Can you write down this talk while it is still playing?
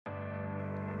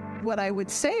what I would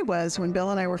say was when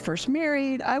Bill and I were first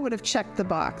married, I would have checked the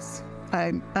box.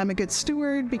 I'm a good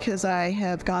steward because I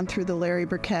have gone through the Larry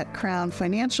Burkett Crown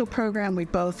Financial Program. We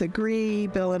both agree,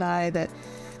 Bill and I, that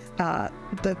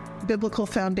the biblical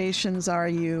foundations are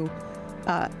you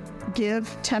give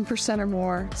 10% or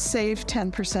more, save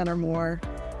 10% or more,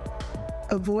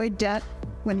 avoid debt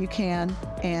when you can,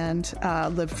 and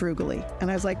live frugally. And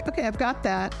I was like, okay, I've got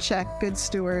that. Check, good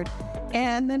steward.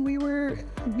 And then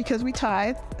because we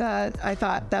tithe, I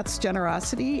thought that's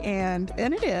generosity, and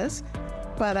it is.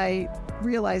 But I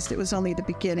realized it was only the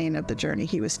beginning of the journey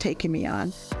he was taking me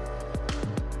on.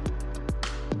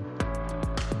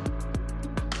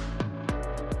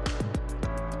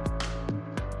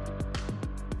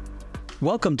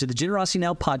 Welcome to the Generosity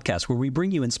Now podcast, where we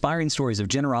bring you inspiring stories of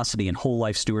generosity and whole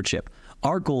life stewardship.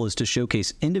 Our goal is to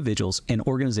showcase individuals and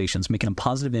organizations making a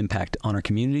positive impact on our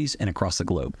communities and across the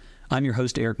globe. I'm your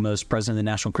host, Eric Most, president of the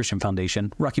National Christian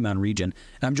Foundation, Rocky Mountain Region,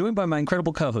 and I'm joined by my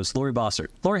incredible co-host, Lori Bossert.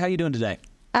 Lori, how are you doing today?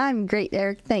 I'm great,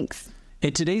 Eric. Thanks.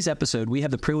 In today's episode, we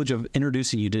have the privilege of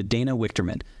introducing you to Dana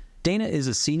Wichterman. Dana is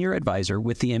a senior advisor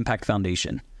with the Impact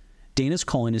Foundation. Dana's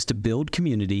calling is to build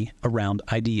community around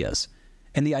ideas.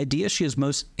 And the idea she is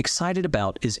most excited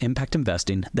about is impact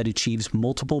investing that achieves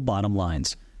multiple bottom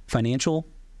lines: financial,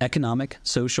 economic,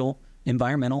 social,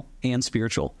 environmental, and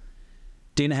spiritual.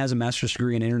 Dana has a master's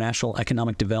degree in international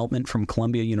economic development from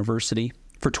Columbia University.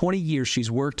 For 20 years, she's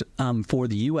worked for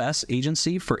the U.S.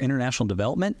 Agency for International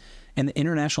Development and the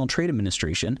International Trade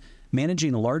Administration,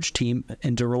 managing a large team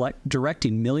and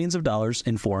directing millions of dollars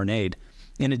in foreign aid.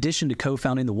 In addition to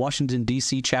co-founding the Washington,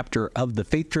 D.C. chapter of the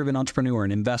Faith-Driven Entrepreneur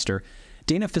and Investor,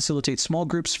 Dana facilitates small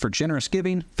groups for generous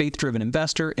giving, faith-driven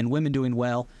investor, and women doing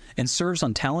well, and serves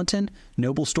on Talented,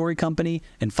 Noble Story Company,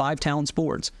 and 5 Talents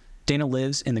boards. Dana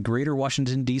lives in the greater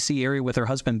Washington, D.C. area with her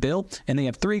husband, Bill, and they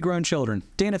have 3 grown children.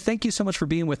 Dana, thank you so much for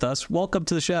being with us. Welcome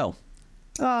to the show.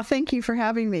 Oh, thank you for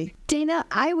having me. Dana,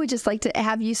 I would just like to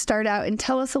have you start out and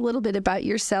tell us a little bit about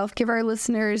yourself. Give our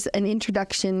listeners an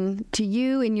introduction to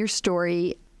you and your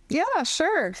story. Yeah,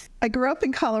 sure. I grew up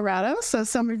in Colorado, so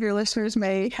some of your listeners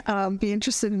may be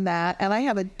interested in that. And I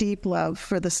have a deep love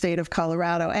for the state of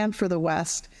Colorado and for the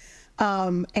West.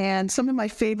 And some of my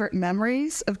favorite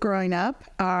memories of growing up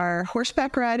are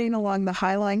horseback riding along the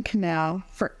Highline Canal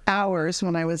for hours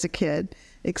when I was a kid,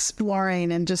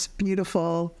 exploring in just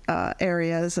beautiful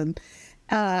areas, and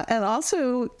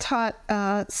also taught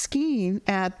skiing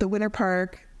at the Winter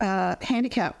Park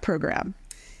handicap program.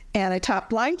 And I taught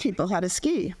blind people how to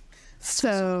ski.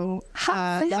 So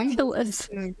that was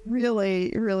a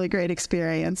really, really great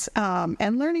experience.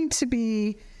 And learning to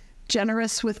be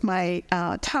generous with my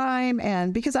time.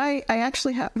 And because I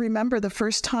actually remember the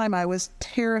first time I was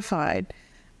terrified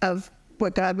of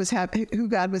what who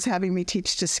God was having me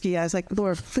teach to ski. I was like,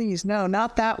 Lord, please, no,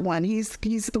 not that one. He's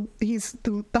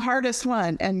the hardest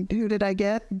one. And who did I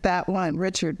get? That one,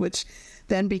 Richard, which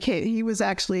then he was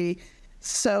actually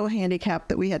so handicapped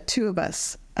that we had 2 of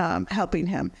us helping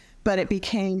him. But it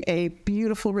became a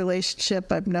beautiful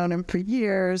relationship. I've known him for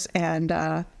years,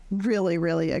 and really,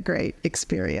 really a great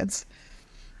experience.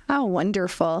 How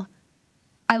wonderful.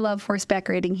 I love horseback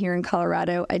riding here in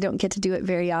Colorado. I don't get to do it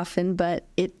very often, but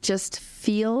it just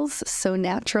feels so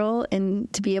natural,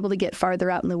 and to be able to get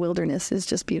farther out in the wilderness is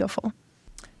just beautiful.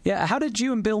 Yeah, how did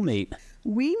you and Bill meet?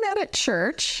 We met at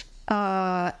church,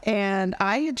 and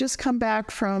I had just come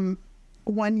back from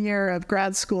 1 year of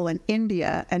grad school in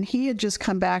India, and he had just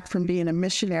come back from being a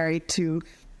missionary to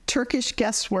Turkish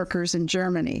guest workers in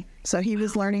Germany. So he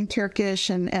was learning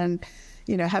Turkish and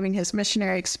having his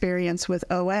missionary experience with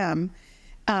OM.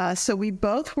 So we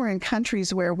both were in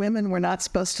countries where women were not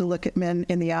supposed to look at men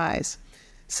in the eyes.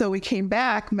 So we came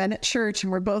back, met at church,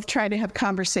 and we're both trying to have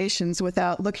conversations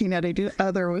without looking at each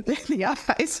other in the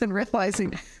eyes and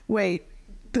realizing, wait,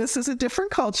 this is a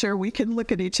different culture. We can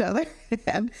look at each other.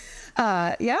 And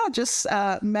just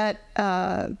met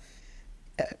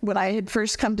when I had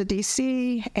first come to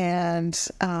D.C. and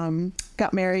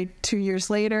got married 2 years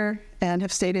later and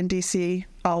have stayed in D.C.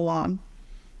 all along.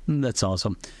 That's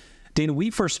awesome. Dana, we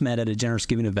first met at a generous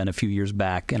giving event a few years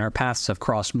back, and our paths have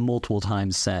crossed multiple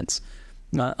times since.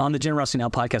 On the Generosity Now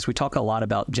podcast, we talk a lot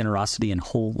about generosity and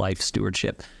whole life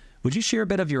stewardship. Would you share a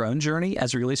bit of your own journey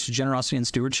as it relates to generosity and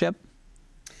stewardship?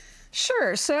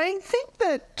 Sure. So I think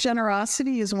that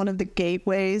generosity is one of the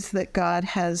gateways that God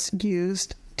has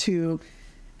used to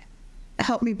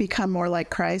help me become more like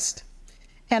Christ.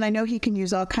 And I know he can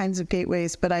use all kinds of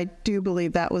gateways, but I do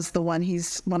believe that was the one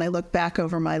when I look back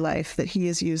over my life, that he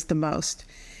has used the most.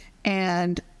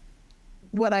 And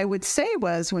what I would say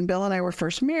was when Bill and I were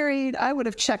first married, I would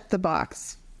have checked the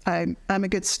box. I'm a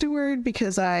good steward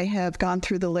because I have gone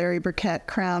through the Larry Burkett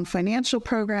Crown Financial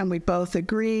Program. We both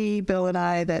agree, Bill and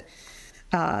I, that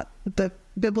the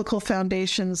biblical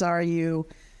foundations are you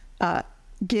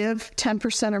give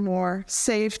 10% or more,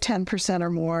 save 10% or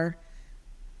more,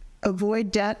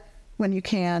 avoid debt when you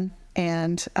can,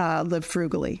 and live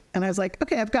frugally. And I was like,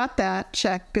 okay, I've got that.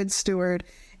 Check, good steward.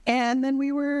 And then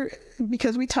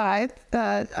because we tithe,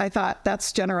 I thought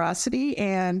that's generosity,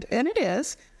 and it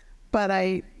is. But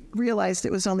I realized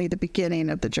it was only the beginning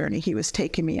of the journey he was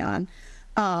taking me on.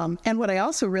 And what I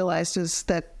also realized is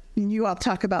that you all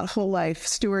talk about whole life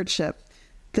stewardship,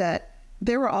 that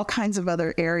there were all kinds of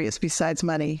other areas besides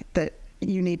money that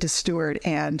you need to steward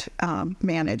and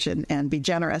manage and be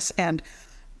generous. And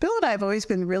Bill and I have always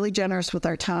been really generous with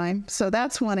our time. So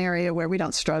that's one area where we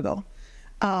don't struggle.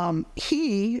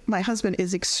 My husband,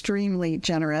 is extremely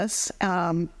generous.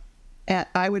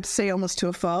 I would say almost to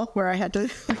a fault, where I had to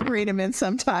rein him in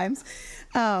sometimes.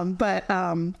 But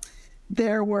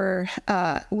there were,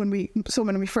 when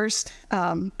we first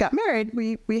got married,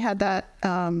 we had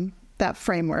that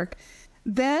framework.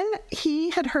 Then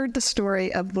he had heard the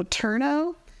story of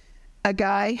Wichterman, a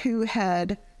guy who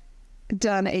had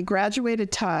done a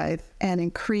graduated tithe and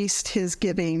increased his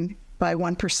giving by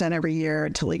 1% every year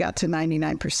until he got to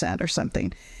 99% or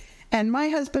something. And my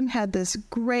husband had this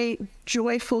great,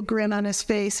 joyful grin on his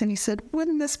face, and he said,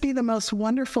 wouldn't this be the most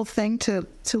wonderful thing to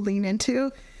lean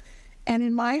into? And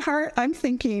in my heart, I'm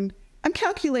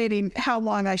calculating how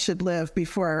long I should live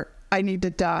before I need to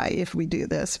die if we do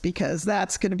this, because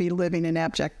that's going to be living in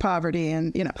abject poverty.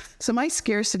 And, so my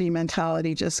scarcity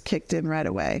mentality just kicked in right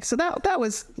away. So that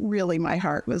was really my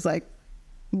heart, was like,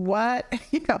 what?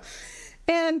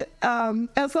 And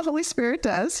as the Holy Spirit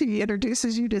does, he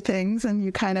introduces you to things and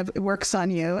you kind of works on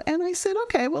you. And I said,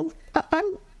 okay, well,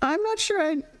 I'm not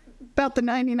sure about the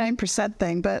 99%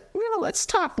 thing, but let's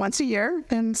talk once a year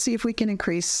and see if we can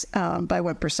increase by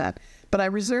 1%. But I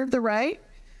reserve the right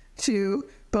to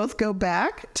both go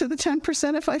back to the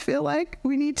 10% if I feel like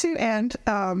we need to, and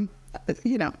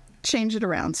change it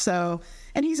around. So,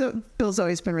 and Bill's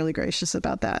always been really gracious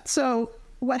about that. So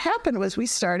what happened was we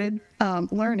started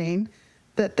learning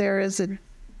that there is a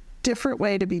different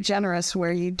way to be generous,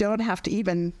 where you don't have to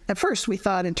even, at first we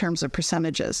thought in terms of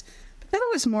percentages, but then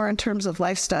it was more in terms of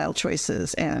lifestyle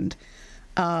choices and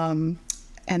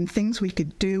things we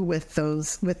could do with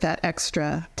that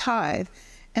extra tithe.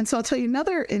 And so I'll tell you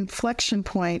another inflection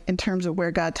point in terms of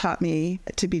where God taught me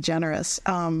to be generous.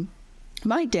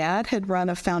 My dad had run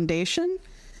a foundation,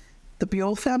 the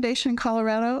Buell Foundation in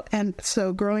Colorado. And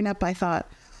so growing up, I thought,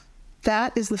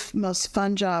 that is the most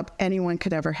fun job anyone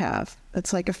could ever have.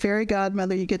 It's like a fairy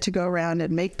godmother. You get to go around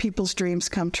and make people's dreams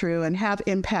come true and have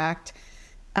impact.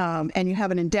 And you have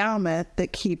an endowment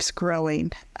that keeps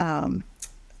growing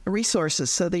resources,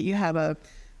 so that you have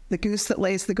the goose that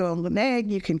lays the golden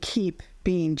egg. You can keep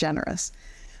being generous.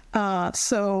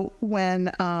 So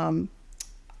when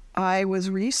I was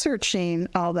researching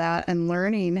all that and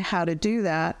learning how to do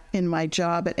that in my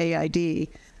job at AID,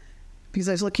 because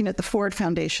I was looking at the Ford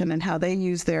Foundation and how they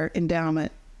use their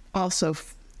endowment also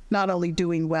not only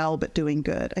doing well, but doing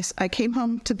good. I came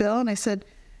home to Bill and I said,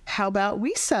 how about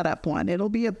we set up one? It'll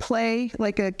be a play,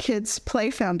 like a kids play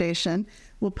foundation.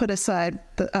 We'll put aside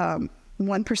the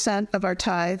 1% of our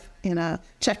tithe in a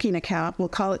checking account. We'll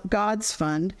call it God's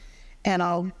Fund, and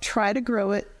I'll try to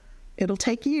grow it. It'll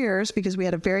take years because we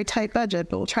had a very tight budget,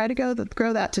 but we'll try to grow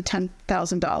that to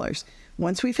 $10,000.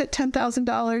 Once we've hit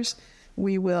 $10,000,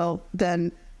 we will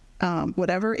then,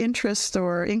 whatever interest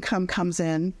or income comes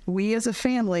in, we as a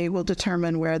family will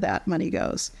determine where that money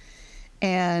goes.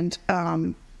 And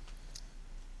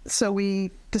so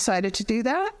we decided to do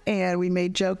that, and we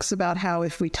made jokes about how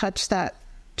if we touch that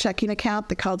checking account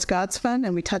that calls God's Fund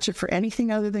and we touch it for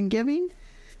anything other than giving,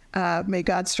 may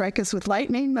God strike us with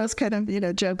lightning, those kind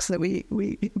of jokes that we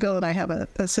Bill and I have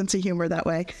a sense of humor that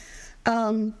way.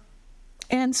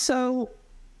 And so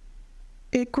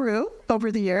it grew over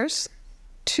the years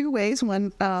two ways.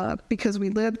 One, because we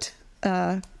lived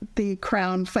the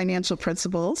Crown financial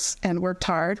principles and worked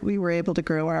hard, we were able to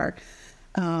grow our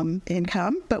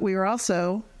income, but we were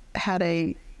also had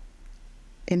a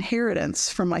inheritance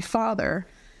from my father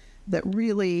that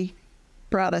really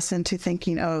brought us into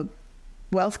thinking,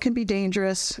 wealth can be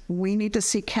dangerous. We need to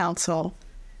seek counsel.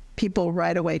 People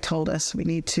right away told us we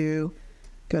need to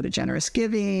go to generous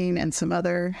giving and some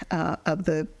other of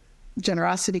the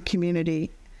generosity community.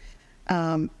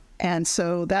 And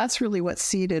so that's really what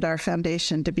seeded our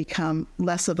foundation to become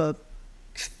less of a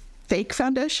fake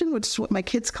foundation, which is what my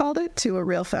kids called it, to a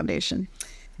real foundation.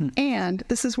 And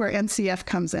this is where NCF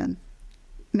comes in.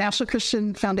 National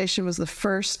Christian Foundation was the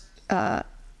first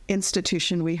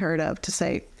institution we heard of to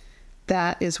say,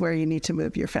 that is where you need to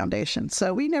move your foundation.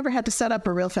 So we never had to set up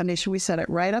a real foundation. We set it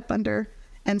right up under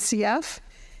NCF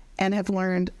and have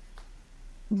learned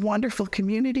wonderful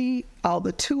community, all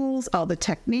the tools, all the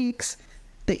techniques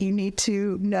that you need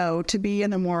to know to be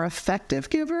a more effective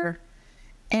giver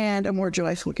and a more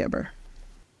joyful giver.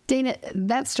 Dana,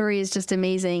 that story is just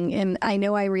amazing. And I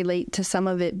know I relate to some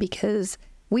of it because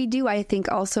we do, I think,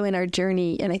 also in our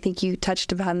journey, and I think you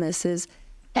touched upon this, is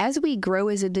as we grow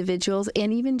as individuals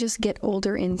and even just get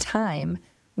older in time,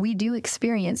 we do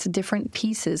experience different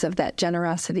pieces of that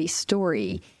generosity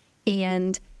story.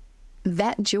 And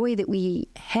that joy that we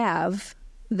have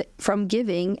from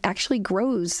giving actually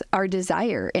grows our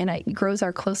desire and it grows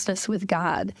our closeness with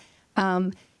God.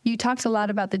 You talked a lot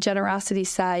about the generosity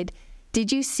side.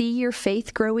 Did you see your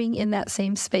faith growing in that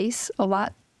same space a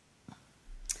lot?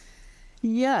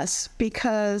 Yes,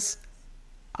 because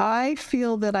I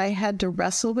feel that I had to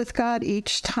wrestle with God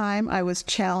each time I was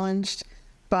challenged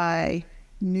by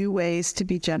new ways to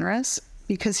be generous,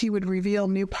 because he would reveal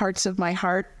new parts of my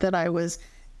heart that I was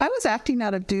acting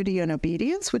out of duty and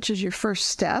obedience, which is your first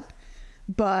step.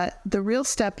 But the real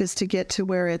step is to get to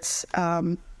where it's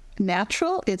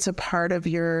natural. It's a part of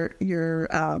your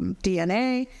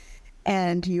DNA,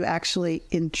 and you actually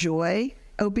enjoy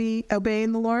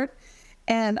obeying the Lord.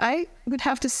 And I would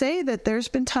have to say that there's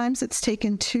been times it's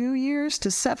taken 2 years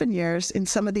to 7 years in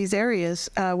some of these areas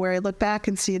where I look back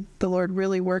and see the Lord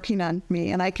really working on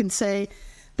me. And I can say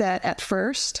that at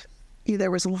first,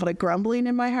 there was a lot of grumbling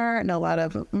in my heart and a lot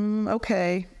of,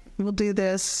 okay, we'll do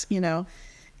this,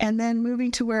 and then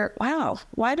moving to where, wow,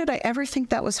 why did I ever think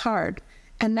that was hard?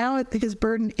 And now his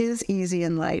burden is easy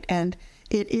and light, and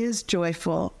it is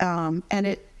joyful, and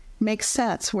it makes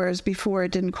sense, whereas before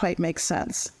it didn't quite make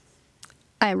sense.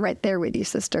 I'm right there with you,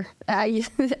 sister. I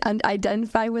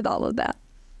identify with all of that.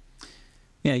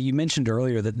 Yeah, you mentioned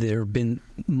earlier that there have been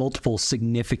multiple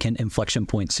significant inflection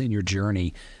points in your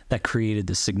journey that created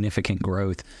this significant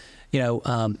growth. You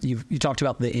talked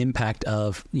about the impact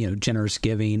of generous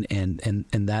giving and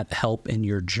that help in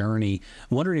your journey.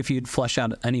 I'm wondering if you'd flesh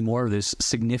out any more of those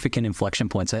significant inflection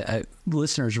points.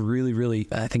 Listeners really, really,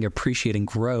 I think, appreciate and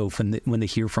grow when they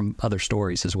hear from other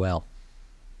stories as well.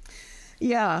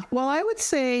 Yeah, well, I would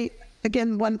say,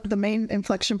 again, the main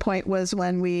inflection point was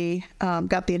when we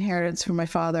got the inheritance from my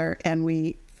father,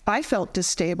 and I felt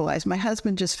destabilized. My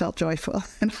husband just felt joyful,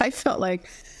 and I felt like,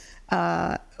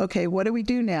 okay, what do we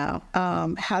do now?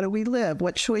 How do we live?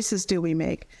 What choices do we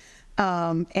make?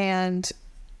 And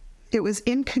it was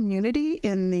in community,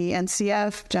 in the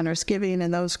NCF, Generous Giving,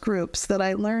 and those groups that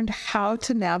I learned how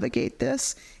to navigate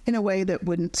this in a way that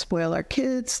wouldn't spoil our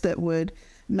kids, that would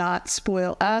not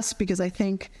spoil us, because I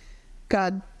think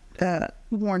God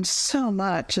warns so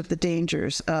much of the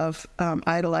dangers of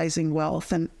idolizing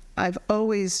wealth. And I've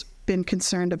always been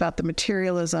concerned about the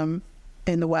materialism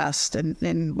in the West and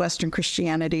in Western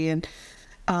Christianity. And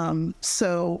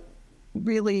so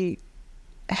really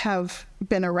have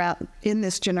been around in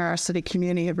this generosity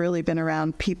community, have really been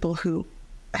around people who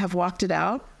have walked it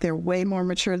out. They're way more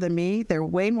mature than me. They're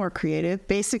way more creative.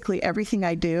 Basically, everything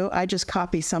I do, I just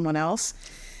copy someone else.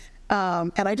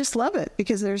 And I just love it,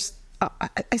 because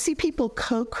I see people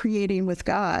co-creating with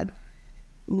God,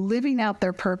 living out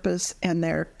their purpose and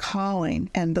their calling,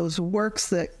 and those works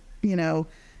that, in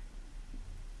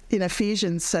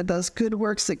Ephesians said, those good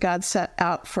works that God set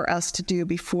out for us to do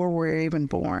before we're even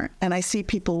born. And I see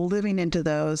people living into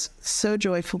those so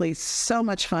joyfully, so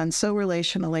much fun, so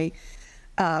relationally,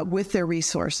 with their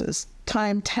resources,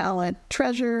 time, talent,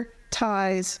 treasure,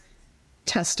 ties,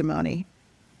 testimony,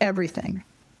 everything.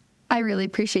 I really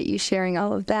appreciate you sharing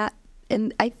all of that.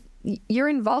 And your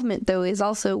involvement, though, is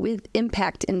also with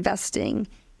impact investing.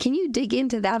 Can you dig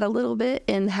into that a little bit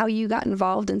and how you got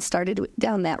involved and started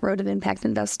down that road of impact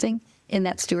investing in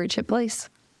that stewardship place?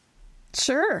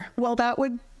 Sure. Well, that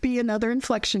would be another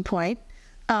inflection point,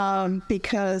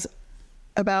 because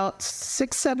about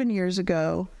 6-7 years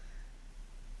ago,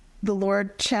 the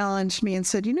Lord challenged me and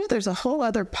said, there's a whole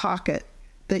other pocket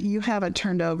that you haven't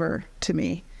turned over to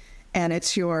me, and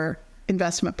it's your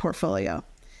investment portfolio.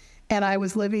 And I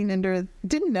was living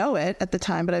didn't know it at the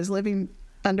time, but I was living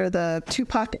under the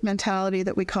two-pocket mentality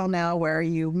that we call now, where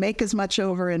you make as much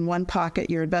over in one pocket,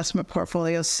 your investment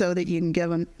portfolio, so that you can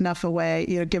give enough away,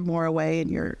 give more away in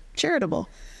your charitable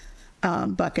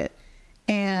bucket.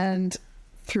 And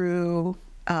through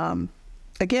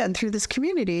this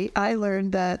community, I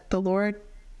learned that the Lord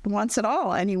wants it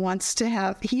all, and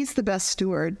he's the best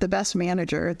steward, the best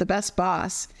manager, the best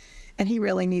boss, and he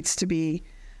really needs to be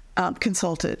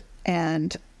consulted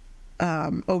and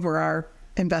over our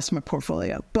investment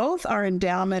portfolio. Both our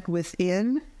endowment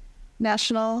within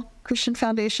National Christian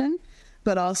Foundation,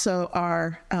 but also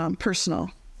our personal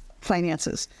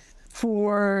finances.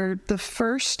 For the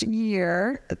first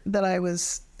year that I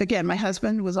was, again, my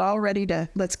husband was all ready to,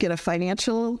 let's get a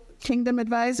financial kingdom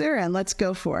advisor and let's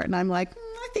go for it. And I'm like,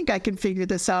 I think I can figure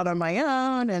this out on my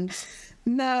own. And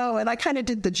no, and I kind of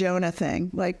did the Jonah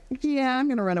thing. Like, yeah, I'm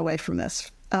going to run away from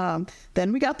this.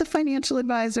 Then we got the financial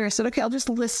advisor. I said, okay, I'll just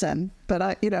listen.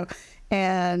 But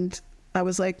and I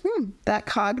was like, that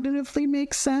cognitively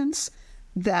makes sense.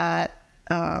 That,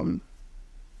 and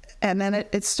then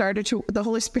it started to, the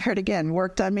Holy Spirit again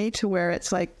worked on me to where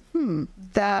it's like,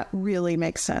 that really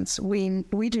makes sense.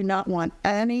 We do not want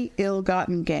any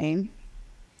ill-gotten gain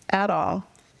at all.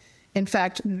 In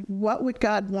fact, why would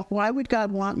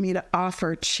God want me to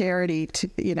offer charity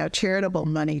to, charitable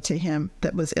money to him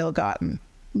that was ill-gotten?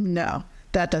 No,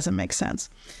 that doesn't make sense.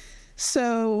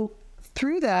 So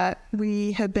through that,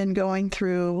 we have been going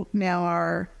through now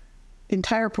our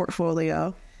entire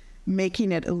portfolio,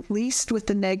 making it at least with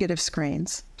the negative screen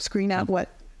out what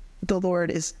the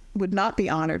Lord would not be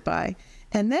honored by.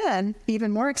 And then,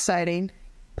 even more exciting,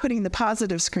 putting the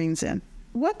positive screens in.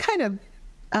 What kind of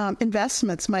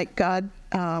investments might God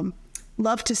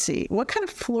love to see? What kind of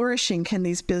flourishing can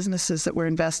these businesses that we're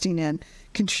investing in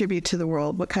contribute to the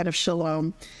world? What kind of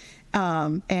shalom?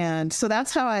 And so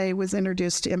that's how I was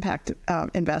introduced to impact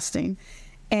investing.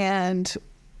 And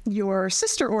your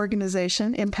sister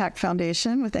organization, Impact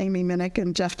Foundation, with Amy Minnick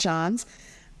and Jeff Johns,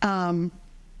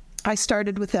 I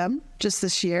started with them just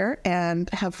this year and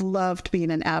have loved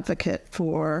being an advocate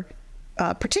for,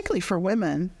 particularly for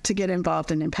women, to get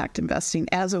involved in impact investing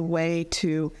as a way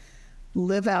to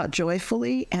live out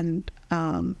joyfully and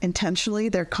intentionally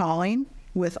their calling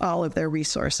with all of their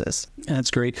resources.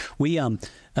 That's great. We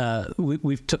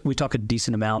talk a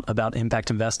decent amount about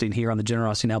impact investing here on the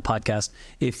Generosity Now podcast.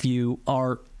 If you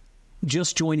are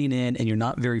just joining in and you're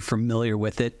not very familiar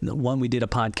with it, one, we did a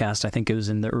podcast, I think it was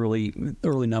in the early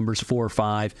numbers, 4 or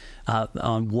 5,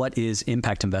 on what is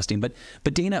impact investing. But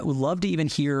Dana, would love to even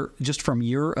hear just from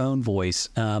your own voice.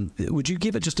 Would you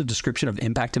give it just a description of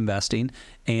impact investing?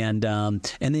 And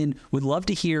then would love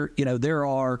to hear, there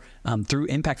are, through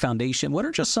Impact Foundation, what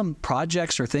are just some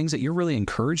projects or things that you're really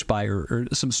encouraged by, or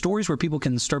some stories where people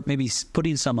can start maybe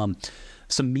putting some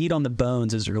meat on the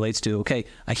bones as it relates to, okay,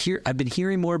 I've been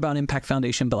hearing more about Impact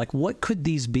Foundation, but like, what could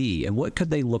these be and what could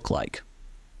they look like?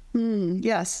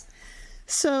 Yes.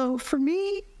 So for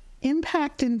me,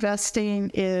 impact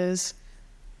investing is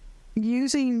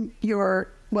using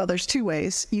there's 2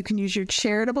 ways. You can use your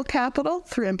charitable capital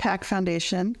through Impact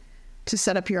Foundation to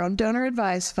set up your own donor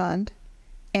advised fund.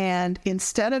 And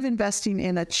instead of investing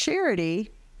in a charity,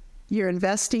 you're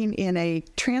investing in a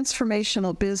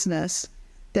transformational business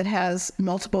that has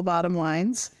multiple bottom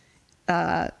lines.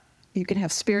 You can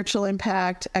have spiritual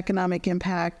impact, economic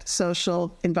impact,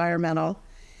 social, environmental.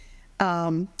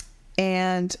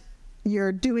 And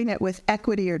you're doing it with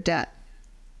equity or debt.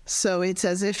 So it's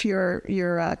as if you're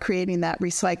creating that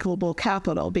recyclable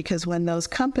capital, because when those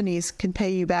companies can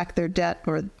pay you back their debt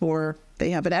or they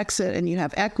have an exit and you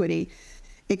have equity,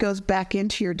 it goes back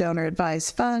into your donor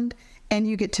advised fund and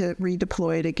you get to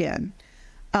redeploy it again.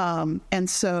 And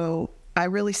so I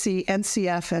really see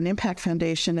NCF and Impact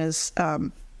Foundation as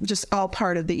just all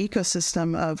part of the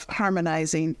ecosystem of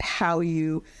harmonizing how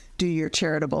you do your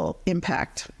charitable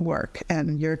impact work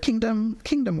and your kingdom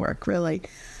work, really.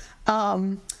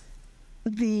 But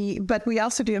we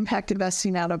also do impact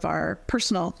investing out of our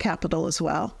personal capital as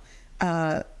well.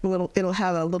 It'll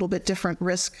have a little bit different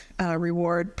risk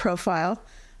reward profile,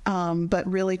 but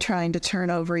really trying to turn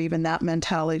over even that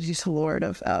mentality to the Lord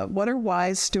of what are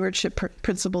wise stewardship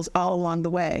principles all along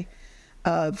the way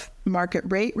of market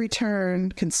rate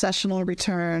return, concessional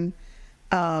return,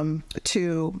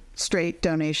 to straight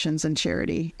donations and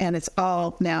charity. And it's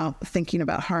all now thinking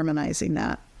about harmonizing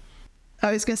that.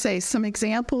 I was going to say some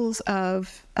examples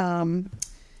of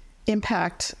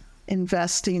impact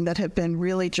investing that have been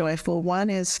really joyful. One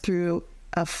is through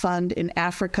a fund in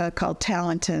Africa called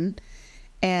Talenton,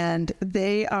 and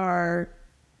they are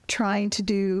trying to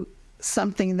do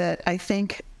something that I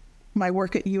think my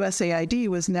work at USAID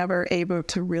was never able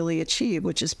to really achieve,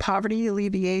 which is poverty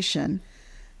alleviation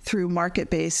through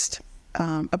market-based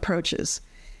approaches.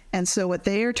 And so what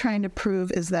they are trying to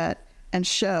prove is that, and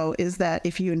show, is that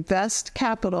if you invest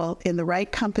capital in the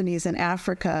right companies in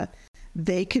Africa,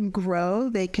 they can grow,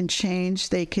 they can change,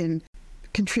 they can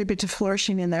contribute to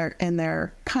flourishing in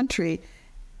their country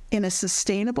in a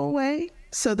sustainable way,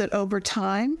 so that over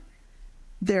time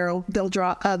they'll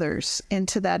draw others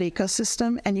into that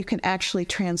ecosystem, and you can actually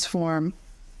transform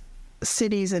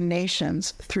cities and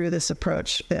nations through this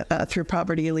approach, through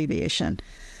poverty alleviation.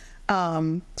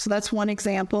 So that's one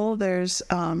example. There's,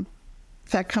 in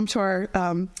fact, come to our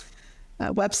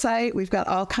website. We've got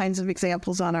all kinds of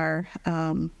examples on our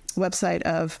website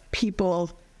of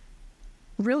people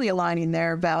really aligning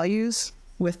their values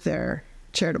with their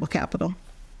charitable capital.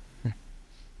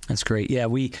 That's great. Yeah,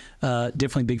 we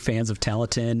definitely big fans of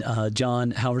Talenton.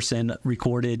 John Halverson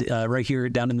recorded right here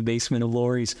down in the basement of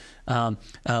Lori's a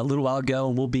little while ago,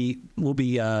 and we'll be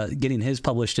getting his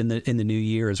published in the new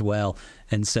year as well.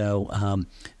 And so,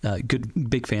 good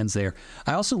big fans there.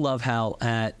 I also love how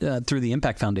through the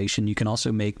Impact Foundation you can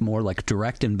also make more like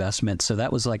direct investments. So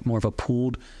that was like more of a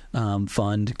pooled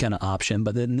fund kind of option,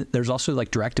 but then there's also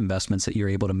like direct investments that you're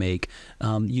able to make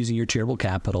using your charitable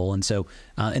capital. And so,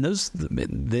 and those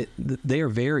they are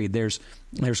varied. There's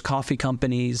coffee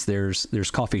companies,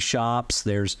 there's coffee shops,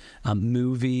 there's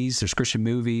movies, there's Christian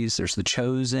movies, there's The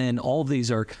Chosen. All of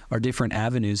these are different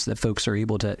avenues that folks are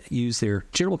able to use their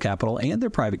charitable capital and their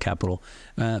private capital,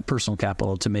 personal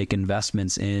capital, to make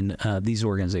investments in these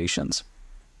organizations.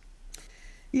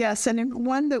 Yes, and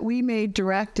one that we made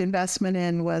direct investment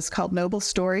in was called Noble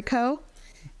Story Co.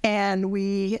 And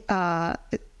we,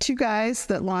 two guys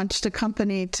that launched a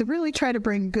company to really try to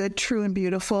bring good, true, and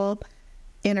beautiful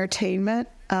entertainment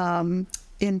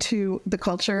into the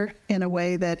culture in a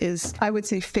way that is, I would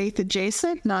say, faith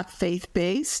adjacent, not faith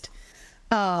based.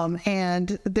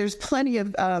 And there's plenty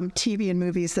of TV and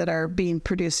movies that are being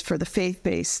produced for the faith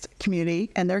based community,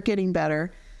 and they're getting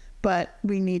better. But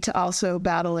we need to also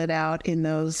battle it out in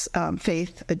those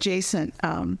faith adjacent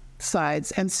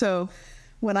sides. And so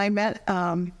when I met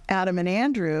Adam and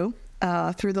Andrew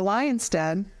through the Lion's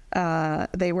Den,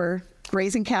 they were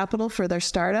raising capital for their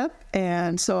startup.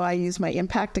 And so I used my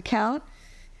impact account,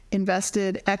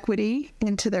 invested equity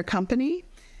into their company.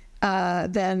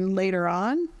 Then later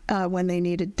on, when they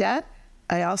needed debt,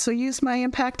 I also used my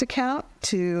impact account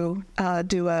to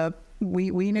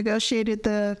we negotiated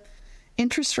the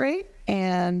interest rate.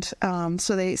 And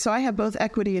so I have both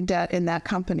equity and debt in that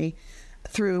company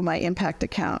through my impact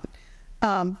account.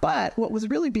 But what was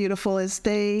really beautiful is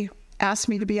they asked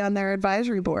me to be on their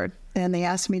advisory board, and they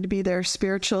asked me to be their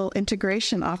spiritual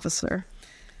integration officer.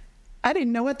 I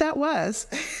didn't know what that was.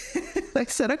 I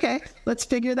said, okay, let's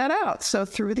figure that out. So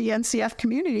through the NCF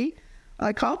community,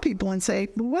 I call people and say,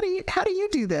 how do you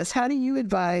do this? How do you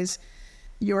advise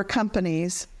your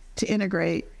companies to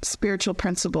integrate spiritual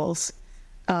principles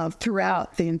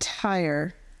throughout the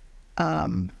entire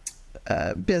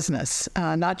business,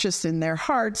 not just in their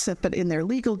hearts, but in their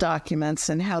legal documents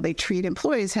and how they treat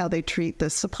employees, how they treat the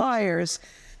suppliers.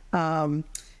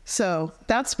 So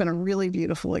that's been a really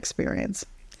beautiful experience.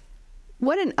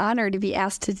 What an honor to be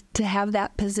asked to have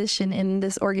that position in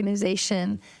this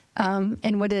organization,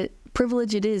 and what a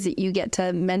privilege it is that you get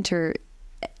to mentor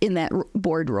in that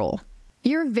board role.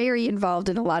 You're very involved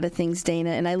in a lot of things, Dana,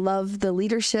 and I love the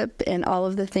leadership and all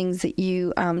of the things that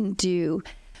you do.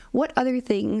 What other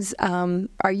things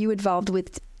are you involved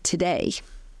with today?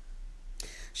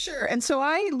 Sure. And so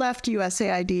I left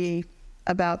USAID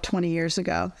about 20 years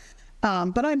ago,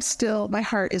 but my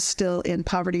heart is still in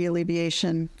poverty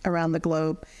alleviation around the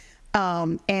globe.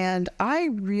 And I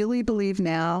really believe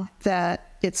now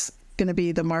that it's going to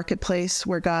be the marketplace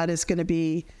where God is going to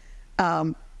be,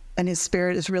 and his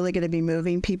spirit is really going to be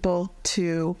moving people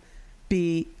to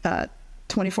be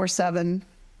 24/7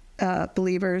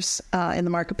 believers in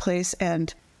the marketplace.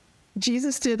 And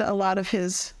Jesus did a lot of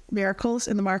his miracles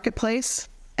in the marketplace,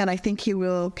 and I think he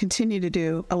will continue to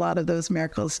do a lot of those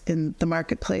miracles in the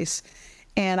marketplace.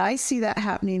 And I see that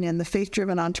happening in the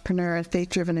faith-driven entrepreneur and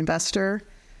faith-driven investor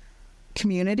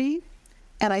community.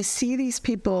 And I see these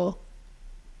people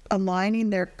aligning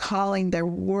their calling, their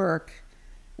work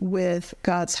with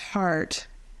God's heart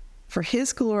for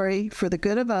his glory, for the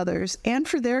good of others, and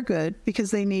for their good, because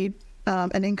they need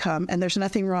an income. And there's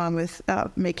nothing wrong with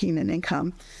making an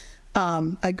income,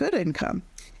 a good income.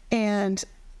 And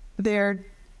they're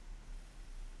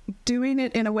doing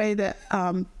it in a way that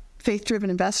faith-driven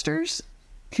investors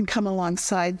can come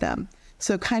alongside them.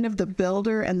 So kind of the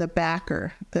builder and the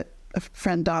backer that a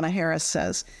friend Donna Harris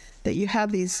says, that you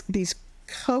have these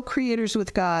co-creators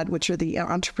with God, which are the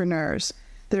entrepreneurs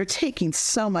that are taking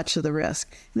so much of the risk.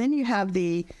 And then you have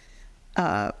the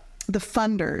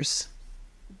funders,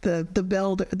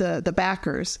 the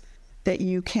backers, that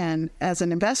you can, as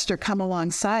an investor, come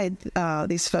alongside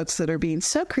these folks that are being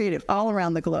so creative all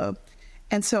around the globe.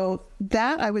 And so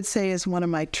that, I would say, is one of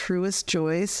my truest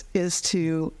joys, is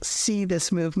to see this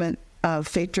movement of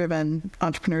faith-driven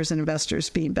entrepreneurs and investors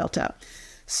being built out.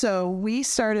 So we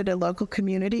started a local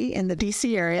community in the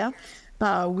DC area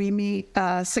We meet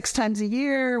 6 times a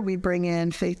year. We bring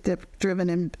in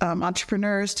faith-driven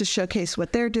entrepreneurs to showcase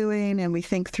what they're doing, and we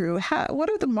think through what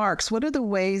are the marks, what are the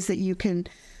ways that you can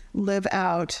live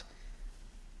out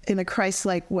in a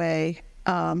Christ-like way,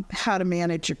 how to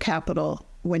manage your capital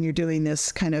when you're doing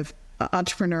this kind of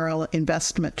entrepreneurial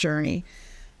investment journey.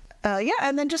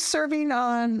 And then just serving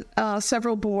on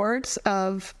several boards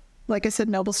of, like I said,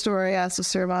 Noble Story. I also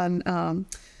serve on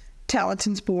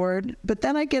Talenton's board, but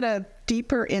then I get a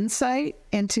deeper insight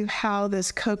into how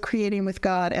this co-creating with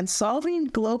God and solving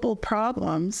global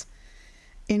problems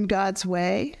in God's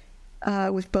way,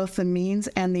 with both the means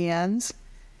and the ends.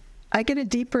 I get a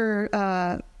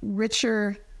deeper,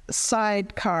 richer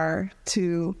sidecar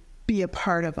to be a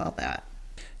part of all that.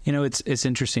 You know, it's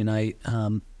interesting. I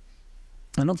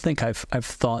don't think I've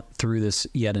thought through this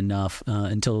yet enough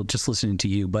until just listening to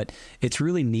you, but it's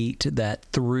really neat that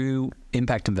through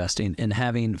impact investing and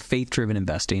having faith-driven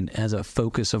investing as a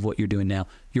focus of what you're doing now,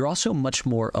 you're also much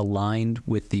more aligned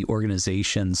with the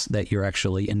organizations that you're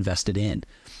actually invested in.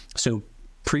 So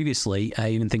previously, I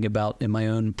even think about in my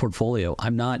own portfolio,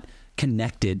 I'm not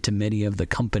connected to many of the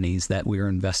companies that we're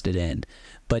invested in,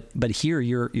 but here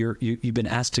you've been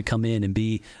asked to come in and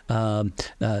be to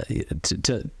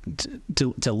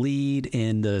lead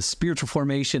in the spiritual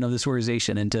formation of this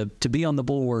organization and to be on the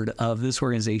board of this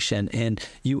organization, and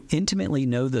you intimately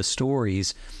know the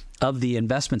stories of the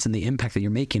investments and the impact that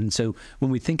you're making. And so when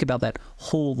we think about that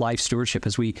whole life stewardship,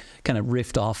 as we kind of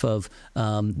riffed off of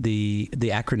the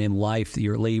acronym LIFE,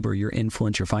 your labor, your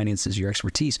influence, your finances, your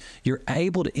expertise, you're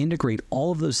able to integrate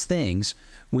all of those things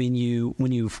when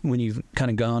you've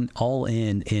kind of gone all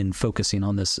in focusing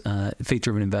on this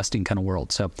faith-driven investing kind of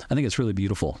world. So I think it's really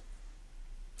beautiful.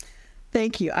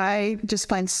 Thank you. I just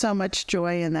find so much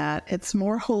joy in that. It's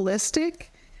more holistic,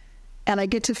 and I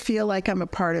get to feel like I'm a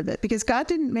part of it, because God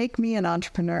didn't make me an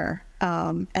entrepreneur,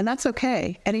 and that's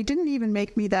okay. And he didn't even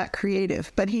make me that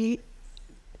creative, but he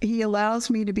allows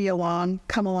me to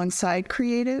come alongside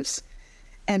creatives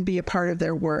and be a part of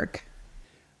their work.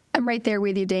 I'm right there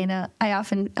with you, Dana.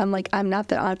 I'm like, I'm not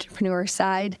the entrepreneur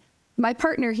side. My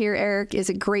partner here, Eric, is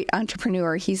a great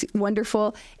entrepreneur. He's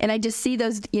wonderful. And I just see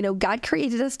those, God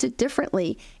created us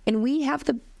differently. And we have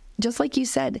just like you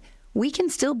said, we can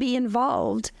still be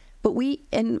involved, but we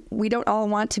don't all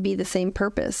want to be the same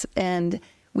purpose. And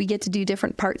we get to do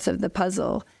different parts of the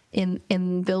puzzle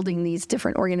in building these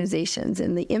different organizations.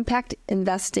 And the impact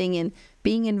investing and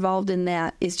being involved in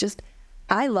that is just,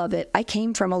 I love it. I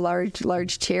came from a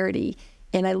large charity,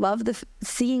 and I love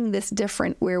seeing this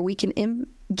different, where we can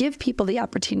give people the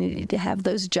opportunity to have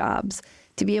those jobs,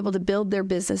 to be able to build their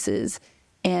businesses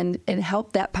and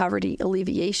help that poverty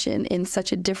alleviation in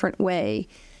such a different way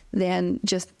than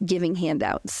just giving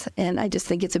handouts. And I just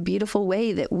think it's a beautiful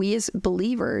way that we as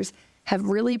believers have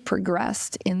really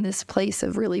progressed in this place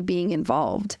of really being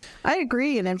involved. I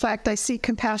agree. And in fact, I see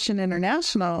Compassion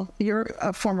International, your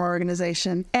former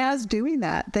organization, as doing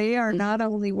that. They are not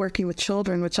only working with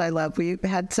children, which I love. We've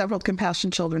had several Compassion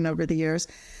children over the years,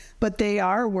 but they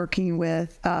are working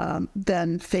with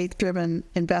then faith-driven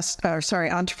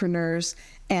entrepreneurs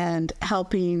and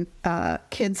helping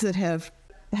kids that have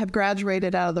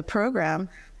graduated out of the program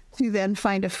to then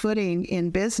find a footing in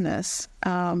business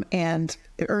and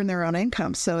earn their own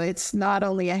income. So it's not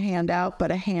only a handout, but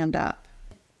a hand up.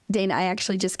 Dana, I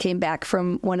actually just came back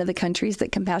from one of the countries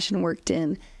that Compassion worked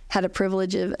in, had a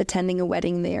privilege of attending a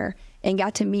wedding there, and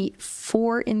got to meet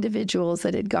 4 individuals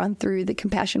that had gone through the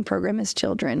Compassion program as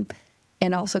children,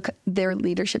 and also their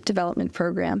leadership development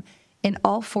program. And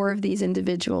all 4 of these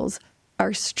individuals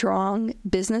are strong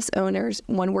business owners.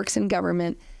 One works in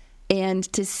government. And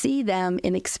to see them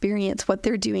and experience what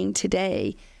they're doing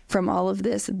today from all of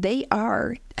this, they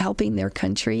are helping their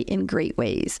country in great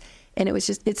ways. And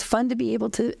it's fun to be able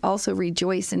to also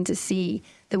rejoice and to see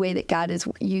the way that God is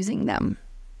using them.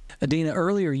 Dana,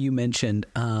 earlier you mentioned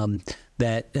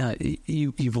that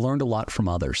you've learned a lot from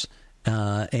others.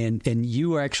 And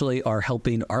you actually are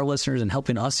helping our listeners and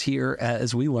helping us here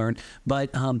as we learn. But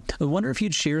I wonder if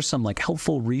you'd share some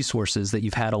helpful resources that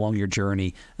you've had along your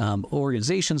journey,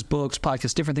 organizations, books,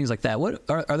 podcasts, different things like that. What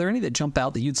are there any that jump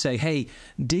out that you'd say, hey,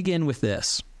 dig in with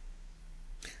this?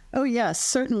 Oh, yes,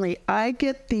 certainly. I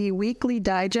get the weekly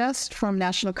digest from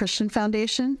National Christian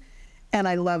Foundation, and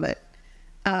I love it.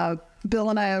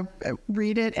 Bill and I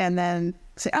read it and then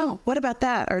say, oh, what about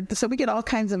that? So we get all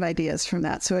kinds of ideas from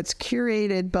that. So it's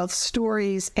curated both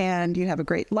stories, and you have a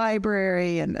great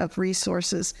library and of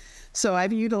resources. So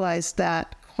I've utilized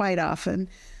that quite often.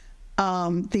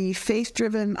 The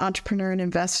Faith-Driven Entrepreneur and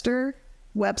Investor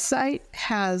website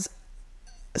has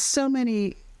so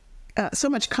many so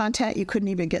much content you couldn't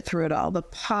even get through it all. The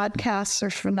podcasts are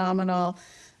phenomenal.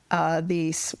 I've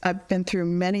been through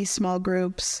many small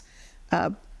groups,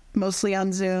 mostly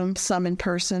on Zoom, some in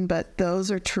person, but those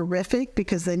are terrific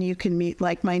because then you can meet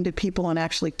like-minded people and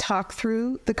actually talk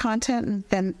through the content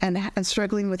and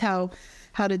struggling with how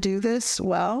to do this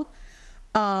well.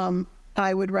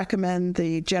 I would recommend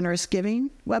the Generous Giving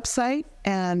website.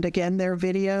 And again, their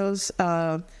videos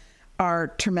are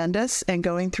tremendous, and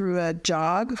going through a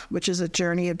jog, which is a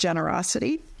journey of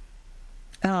generosity.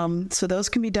 So those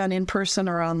can be done in person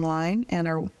or online,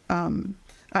 and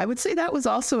I would say that was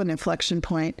also an inflection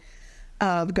point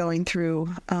of going through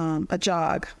a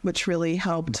jog, which really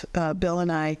helped Bill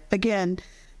and I, again,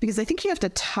 because I think you have to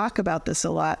talk about this a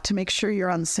lot to make sure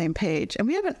you're on the same page. And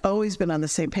we haven't always been on the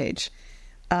same page.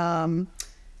 And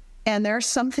there are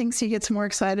some things he gets more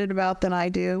excited about than I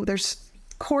do. There's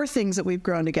core things that we've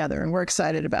grown together and we're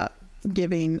excited about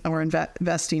giving or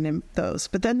investing in those.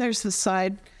 But then there's the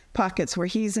side pockets where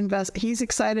he's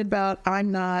excited about,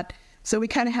 I'm not. So we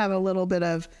kind of have a little bit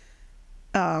of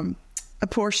a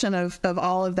portion of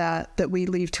all of that we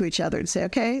leave to each other and say,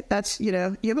 okay, that's, you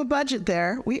have a budget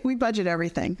there. We budget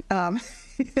everything. And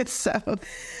the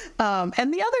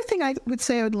other thing I would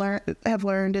say have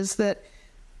learned is that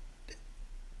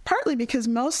partly because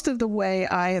most of the way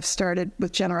I have started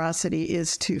with generosity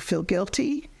is to feel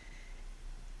guilty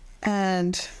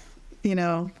and,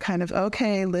 kind of,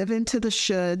 okay, live into the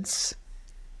shoulds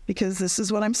because this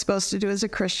is what I'm supposed to do as a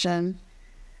Christian,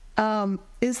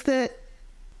 is that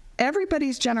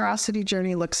everybody's generosity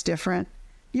journey looks different.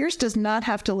 Yours does not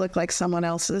have to look like someone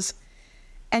else's.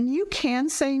 And you can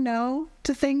say no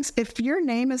to things. If your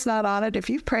name is not on it, if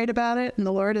you've prayed about it and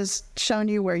the Lord has shown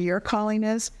you where your calling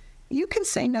is, you can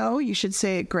say no. You should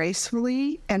say it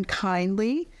gracefully and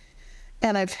kindly.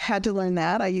 And I've had to learn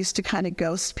that. I used to kind of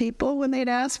ghost people when they'd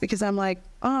ask because I'm like,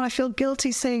 oh, I feel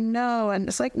guilty saying no. And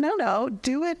it's like, no,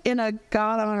 do it in a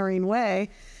God-honoring way.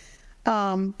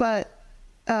 But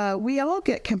we all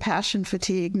get compassion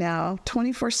fatigue now.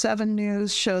 24/7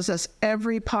 news shows us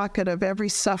every pocket of every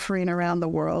suffering around the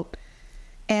world.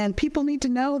 And people need to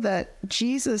know that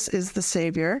Jesus is the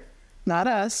Savior, not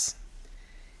us.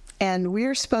 And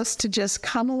we're supposed to just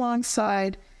come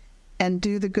alongside and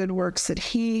do the good works that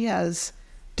he has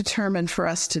determined for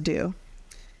us to do.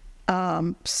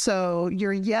 So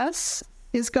your yes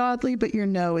is godly, but your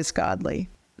no is godly.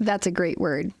 That's a great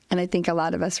word. And I think a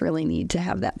lot of us really need to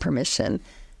have that permission.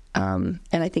 And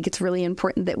I think it's really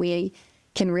important that we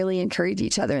can really encourage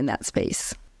each other in that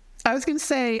space. I was going to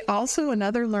say also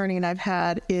another learning I've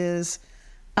had is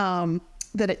that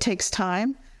it takes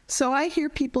time. So I hear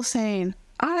people saying,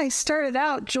 I started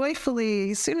out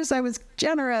joyfully. As soon as I was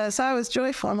generous, I was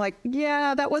joyful. I'm like,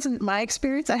 yeah, that wasn't my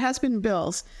experience. It has been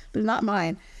Bill's, but not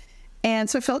mine. And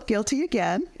so I felt guilty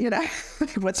again,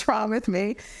 what's wrong with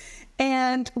me?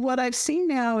 And what I've seen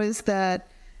now is that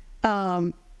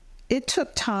it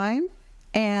took time.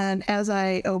 And as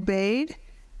I obeyed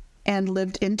and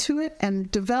lived into it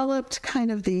and developed kind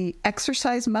of the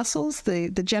exercise muscles, the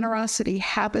generosity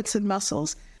habits and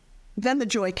muscles, then the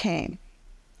joy came.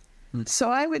 So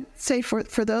I would say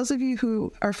for those of you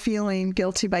who are feeling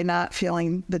guilty by not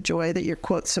feeling the joy that you're,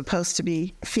 quote, supposed to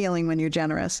be feeling when you're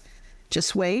generous,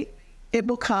 just wait. It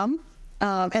will come.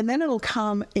 And then it'll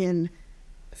come in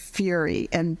fury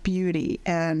and beauty.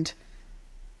 And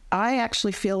I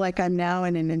actually feel like I'm now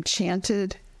in an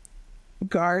enchanted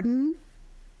garden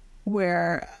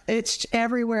where it's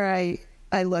everywhere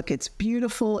I look. It's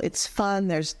beautiful. It's fun.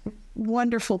 There's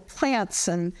wonderful plants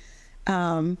and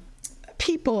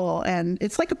people, and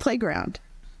it's like a playground.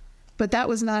 But that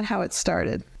was not how it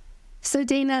started. So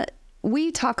Dana,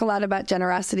 we talk a lot about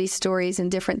generosity stories and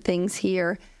different things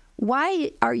here.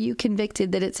 Why are you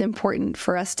convicted that it's important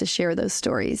for us to share those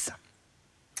stories?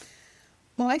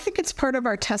 Well, I think it's part of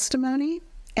our testimony.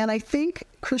 And I think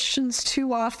Christians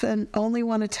too often only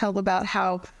want to tell about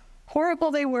how horrible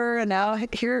they were and now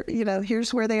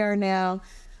here's where they are now.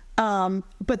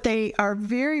 But they are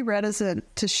very reticent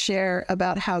to share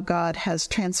about how God has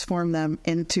transformed them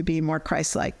into being more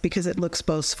Christ-like because it looks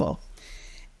boastful.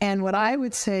 And what I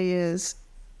would say is,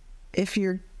 if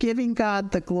you're giving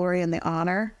God the glory and the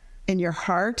honor in your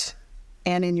heart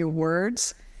and in your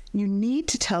words, you need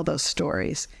to tell those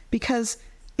stories because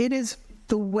it is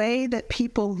the way that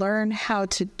people learn how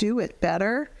to do it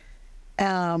better.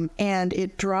 And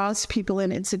it draws people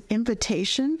in. It's an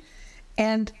invitation.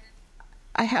 And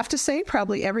I have to say,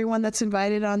 probably everyone that's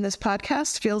invited on this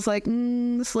podcast feels like,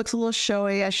 this looks a little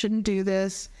showy. I shouldn't do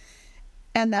this.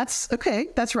 And that's okay.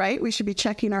 That's right. We should be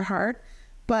checking our heart.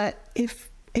 But if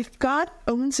God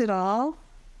owns it all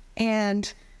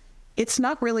and it's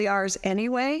not really ours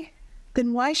anyway,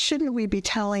 then why shouldn't we be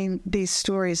telling these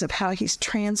stories of how he's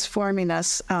transforming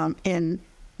us in,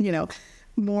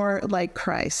 more like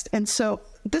Christ? And so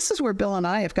this is where Bill and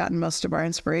I have gotten most of our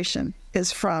inspiration,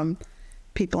 is from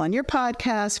people on your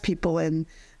podcast, people in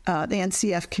the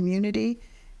NCF community.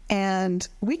 And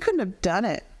we couldn't have done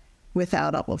it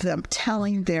without all of them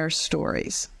telling their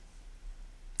stories.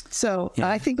 So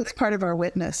I think it's part of our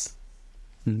witness.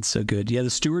 It's so good. Yeah, the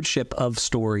stewardship of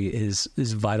story is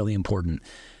vitally important.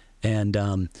 And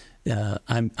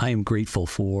I am grateful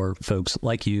for folks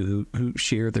like you who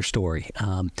share their story.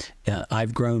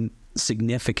 I've grown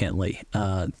significantly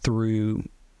through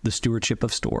the stewardship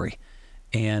of story.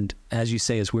 And as you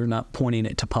say, is we're not pointing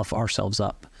it to puff ourselves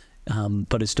up,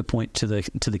 but it's to point to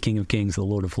the King of Kings, the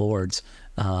Lord of Lords.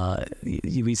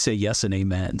 We say yes and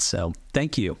amen. So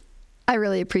thank you. I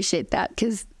really appreciate that,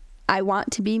 because I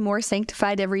want to be more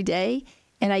sanctified every day.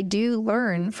 And I do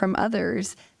learn from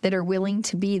others that are willing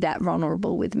to be that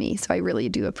vulnerable with me. So I really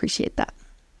do appreciate that.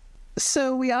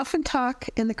 So we often talk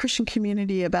in the Christian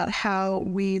community about how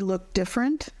we look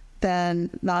different than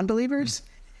non-believers.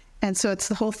 And so it's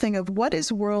the whole thing of what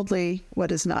is worldly,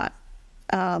 what is not.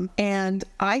 And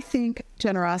I think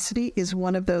generosity is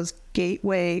one of those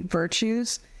gateway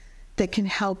virtues that can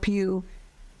help you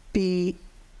be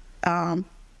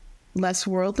less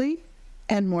worldly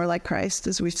and more like Christ,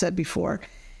 as we've said before.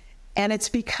 And it's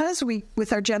because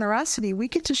with our generosity, we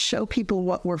get to show people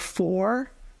what we're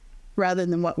for rather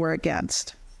than what we're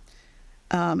against.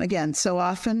 Again, so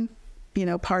often,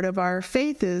 part of our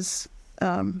faith is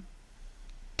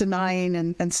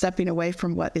denying and stepping away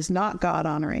from what is not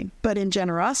God-honoring. But in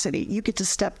generosity, you get to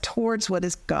step towards what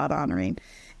is God-honoring.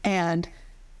 And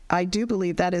I do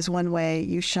believe that is one way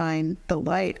you shine the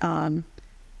light on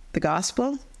the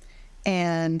gospel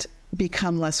and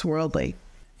become less worldly.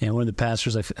 And one of the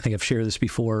pastors, I think I've shared this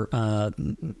before, I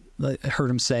heard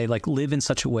him say, live in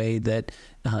such a way that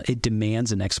it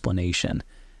demands an explanation.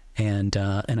 And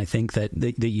I think that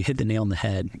you hit the nail on the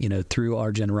head. Through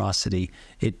our generosity,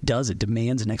 it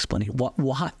demands an explanation.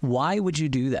 Why would you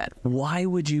do that? Why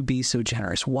would you be so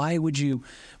generous? Why would you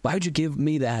give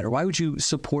me that? Or why would you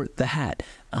support that?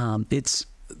 It's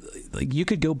you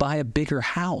could go buy a bigger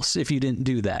house if you didn't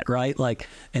do that, right?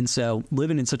 And so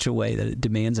living in such a way that it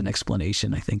demands an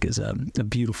explanation, I think, is a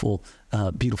beautiful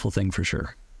thing for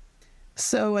sure.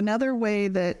 So another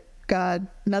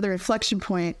inflection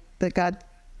point that God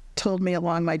told me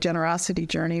along my generosity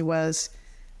journey was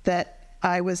that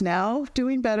I was now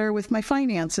doing better with my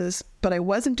finances, but I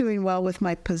wasn't doing well with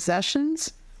my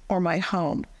possessions or my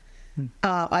home.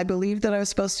 I believed that I was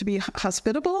supposed to be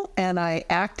hospitable, and I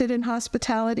acted in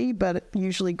hospitality, but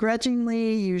usually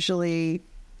grudgingly,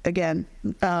 again,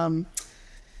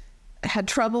 had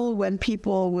trouble when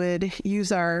people would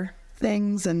use our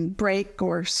things and break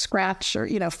or scratch, or,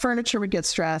 furniture would get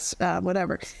stressed,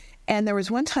 whatever. And there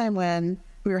was one time when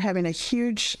we were having a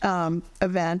huge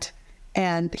event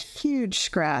and huge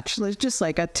scratch. It was just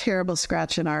like a terrible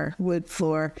scratch in our wood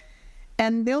floor.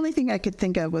 And the only thing I could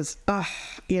think of was, and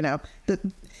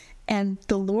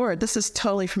the Lord, this is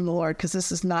totally from the Lord, because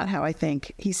this is not how I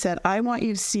think. He said, I want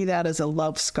you to see that as a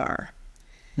love scar.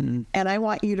 Mm-hmm. And I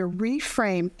want you to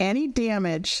reframe any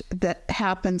damage that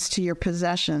happens to your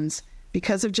possessions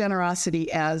because of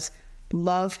generosity as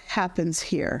love happens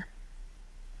here.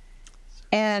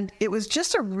 And it was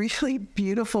just a really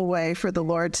beautiful way for the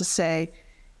Lord to say,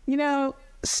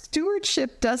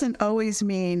 stewardship doesn't always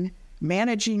mean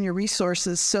managing your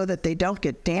resources so that they don't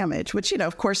get damaged, which,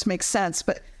 of course makes sense.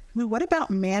 But what about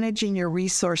managing your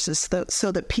resources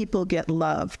so that people get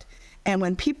loved? And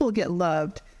when people get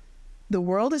loved, the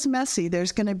world is messy.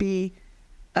 There's going to be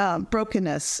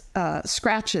brokenness,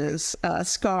 scratches,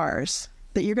 scars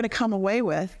that you're going to come away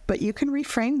with, but you can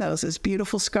reframe those as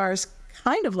beautiful scars,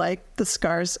 kind of like the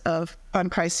scars on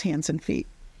Christ's hands and feet.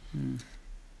 Mm.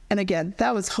 And again,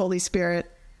 that was Holy Spirit.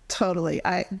 Totally.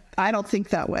 I don't think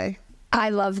that way. I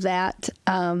love that.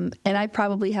 And I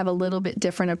probably have a little bit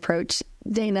different approach,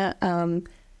 Dana.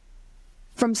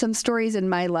 From some stories in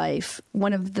my life,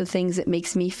 one of the things that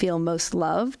makes me feel most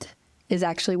loved is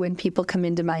actually when people come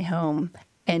into my home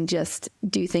and just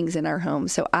do things in our home.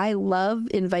 So I love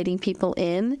inviting people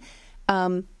in.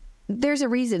 There's a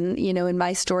reason, in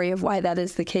my story of why that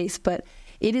is the case, but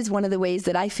it is one of the ways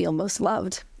that I feel most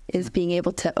loved, is being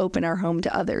able to open our home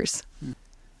to others.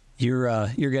 You're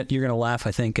gonna laugh,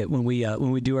 I think, at when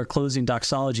we do our closing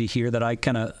doxology here that I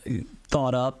kind of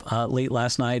thought up late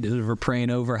last night as we're praying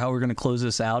over how we're going to close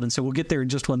this out, and so we'll get there in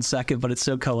just one second, but it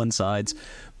so coincides.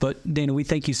 But Dana, we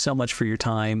thank you so much for your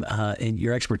time and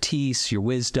your expertise, your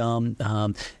wisdom,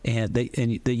 and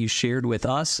that you shared with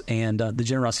us and the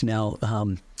Generosity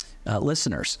Now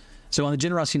listeners. So on the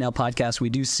Generosity Now podcast, we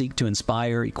do seek to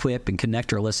inspire, equip, and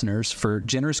connect our listeners for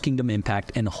generous kingdom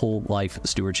impact and whole life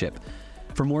stewardship.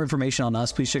 For more information on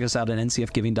us, please check us out at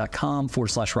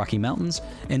ncfgiving.com/Rocky Mountains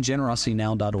and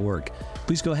generositynow.org.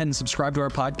 Please go ahead and subscribe to our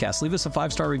podcast. Leave us a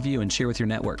 5-star review and share with your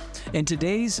network. And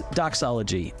today's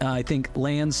doxology, I think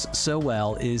lands so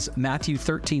well, is Matthew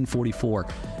 13:44.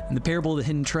 In the parable of the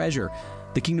hidden treasure,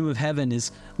 the kingdom of heaven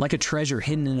is like a treasure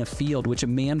hidden in a field, which a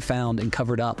man found and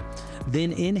covered up.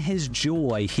 Then in his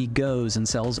joy, he goes and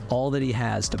sells all that he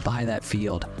has to buy that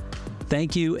field.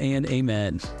 Thank you and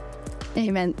amen.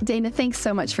 Amen. Dana, thanks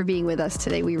so much for being with us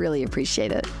today. We really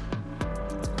appreciate it.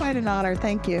 Quite an honor.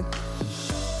 Thank you.